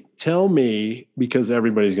 Julie, tell me, because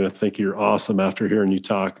everybody's going to think you're awesome after hearing you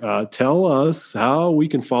talk. Tell us how we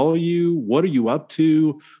can follow you. What are you up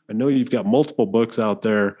to? I know you've got multiple books out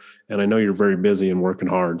there, and I know you're very busy and working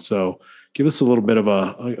hard. So give us a little bit of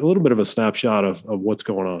a snapshot of what's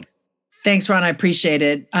going on. Thanks, Ron. I appreciate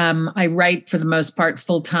it. I write for the most part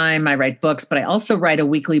full-time. I write books, but I also write a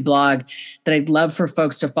weekly blog that I'd love for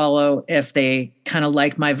folks to follow if they kind of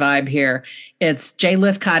like my vibe here. It's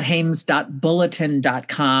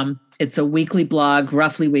jlithcotthaymes.bulletin.com. It's a weekly blog,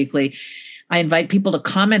 roughly weekly. I invite people to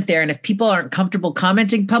comment there. And if people aren't comfortable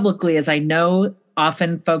commenting publicly, as I know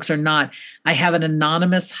often folks are not, I have an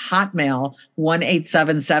anonymous Hotmail,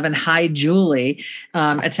 1-877-HI-JULIE,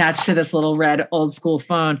 attached to this little red old school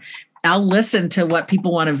phone. I'll listen to what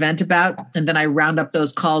people want to vent about, and then I round up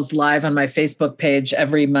those calls live on my Facebook page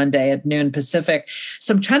every Monday at noon Pacific.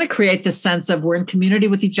 So I'm trying to create this sense of we're in community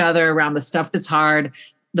with each other around the stuff that's hard.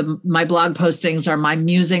 My blog postings are my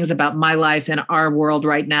musings about my life and our world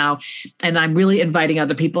right now. And I'm really inviting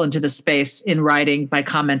other people into the space in writing by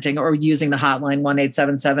commenting or using the hotline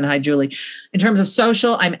 1-877-HI-JULIE. In terms of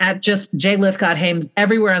social, I'm at J. Lithcott Haymes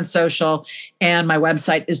everywhere on social. And my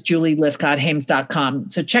website is julielithcotthaymes.com.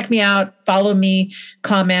 So check me out, follow me,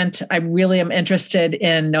 comment. I really am interested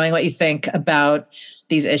in knowing what you think about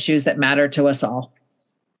these issues that matter to us all.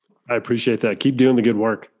 I appreciate that. Keep doing the good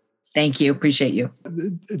work. Thank you. Appreciate you.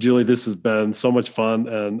 Julie, this has been so much fun.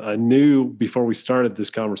 And I knew before we started this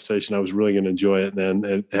conversation, I was really going to enjoy it. And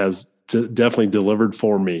it has definitely delivered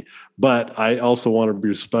for me. But I also want to be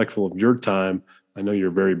respectful of your time. I know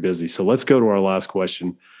you're very busy. So let's go to our last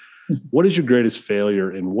question. What is your greatest failure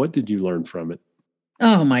and what did you learn from it?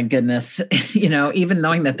 Oh, my goodness. Even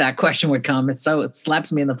knowing that question would come, it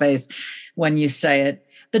slaps me in the face when you say it.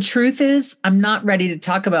 The truth is, I'm not ready to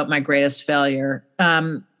talk about my greatest failure.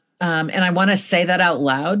 And I want to say that out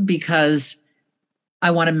loud because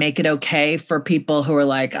I want to make it okay for people who are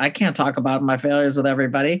like, I can't talk about my failures with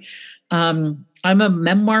everybody. I'm a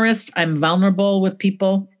memoirist. I'm vulnerable with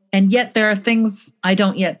people. And yet there are things I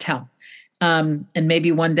don't yet tell. And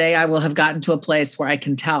maybe one day I will have gotten to a place where I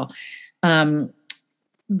can tell.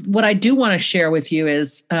 What I do want to share with you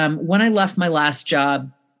is when I left my last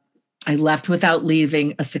job, I left without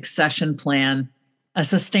leaving a succession plan, a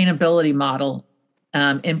sustainability model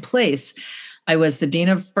in place. I was the dean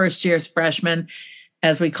of first year's freshmen,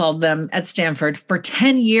 as we called them at Stanford, for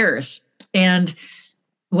 10 years. And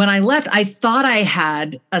when I left, I thought I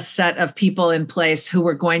had a set of people in place who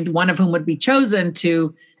were one of whom would be chosen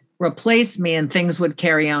to replace me and things would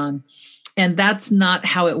carry on. And that's not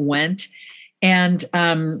how it went. And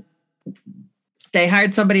they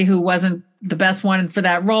hired somebody who wasn't the best one for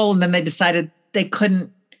that role. And then they decided they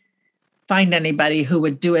couldn't find anybody who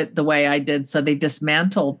would do it the way I did. So they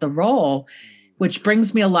dismantled the role, which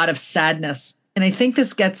brings me a lot of sadness. And I think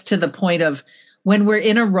this gets to the point of when we're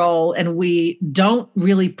in a role and we don't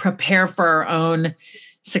really prepare for our own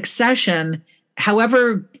succession,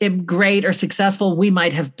 however great or successful we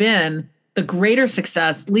might have been, the greater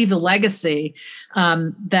success leaves a legacy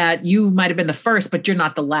that you might have been the first, but you're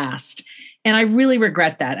not the last. And I really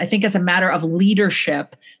regret that. I think as a matter of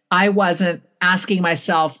leadership, I wasn't asking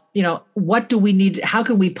myself, what do we need? How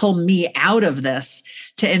can we pull me out of this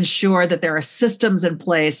to ensure that there are systems in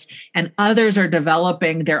place and others are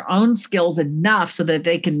developing their own skills enough so that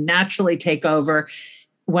they can naturally take over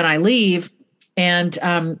when I leave? And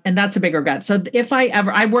that's a big regret. So if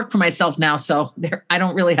I work for myself now, so I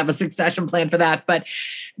don't really have a succession plan for that. But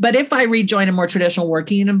if I rejoin a more traditional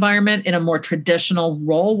working environment in a more traditional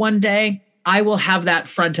role one day, I will have that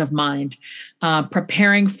front of mind,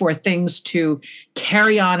 preparing for things to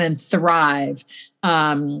carry on and thrive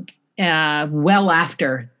well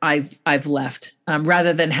after I've left,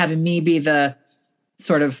 rather than having me be the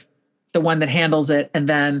sort of the one that handles it, and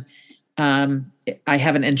then I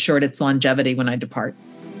haven't ensured its longevity when I depart.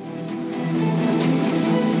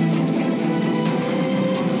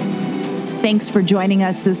 Thanks for joining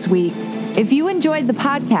us this week. If you enjoyed the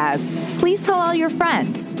podcast, please tell all your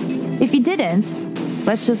friends. If you didn't,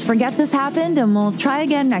 let's just forget this happened and we'll try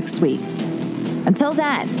again next week. Until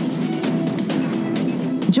then,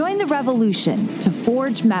 join the revolution to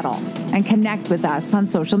forge metal and connect with us on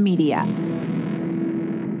social media.